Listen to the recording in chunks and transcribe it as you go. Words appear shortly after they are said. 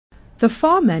The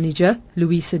farm manager,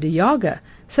 Louisa de Jager,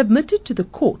 submitted to the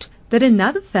court that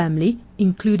another family,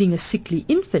 including a sickly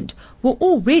infant, were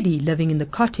already living in the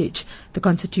cottage. The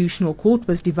Constitutional Court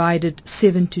was divided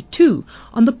 7-2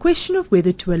 on the question of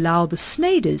whether to allow the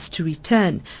Snyders to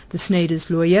return. The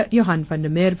Snyders lawyer, Johan van der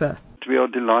Merwe. We are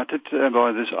delighted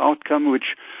by this outcome,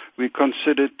 which we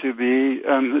consider to be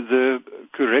the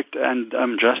correct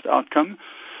and just outcome.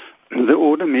 The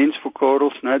order means for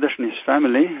Karel Snyders and his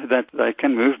family that they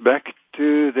can move back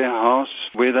to their house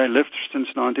where they lived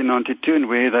since 1992 and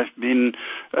where they've been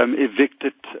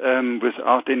evicted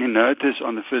without any notice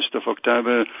on the 1st of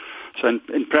October. So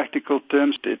in practical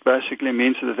terms, it basically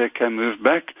means that they can move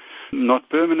back, not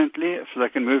permanently, so they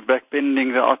can move back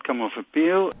pending the outcome of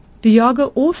appeal. De Jager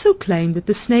also claimed that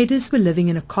the Snyders were living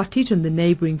in a cottage on the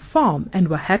neighbouring farm and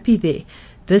were happy there.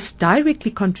 This directly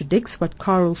contradicts what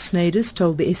Karel Snyders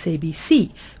told the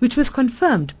SABC, which was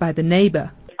confirmed by the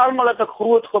neighbour. I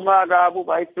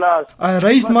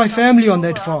raised my family on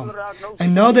that farm,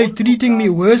 and now they're treating me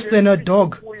worse than a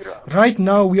dog. Right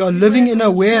now we are living in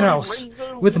a warehouse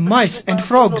with mice and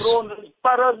frogs.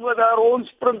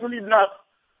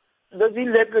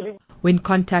 When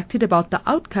contacted about the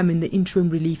outcome in the interim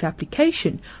relief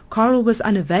application, Karel was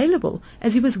unavailable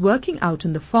as he was working out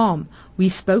on the farm. We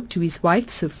spoke to his wife,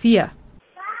 Sophia.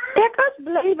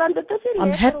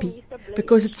 I'm happy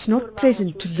because it's not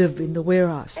pleasant to live in the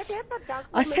warehouse.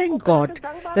 I thank God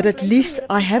that at least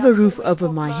I have a roof over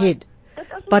my head,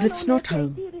 but it's not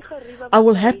home. I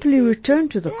will happily return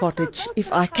to the cottage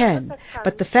if I can,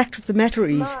 but the fact of the matter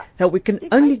is that we can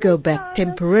only go back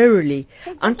temporarily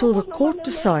until the court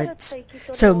decides.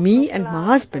 So me and my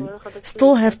husband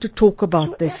still have to talk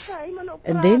about this,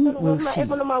 and then we'll see.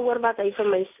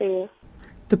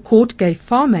 The court gave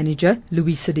farm manager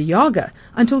Louisa de Jager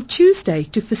until Tuesday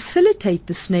to facilitate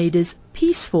the Snyders'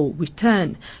 peaceful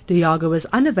return. De Jager was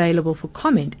unavailable for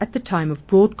comment at the time of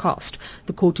broadcast.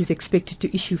 The court is expected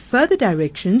to issue further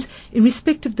directions in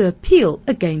respect of the appeal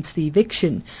against the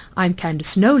eviction. I'm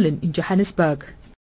Candice Nolan in Johannesburg.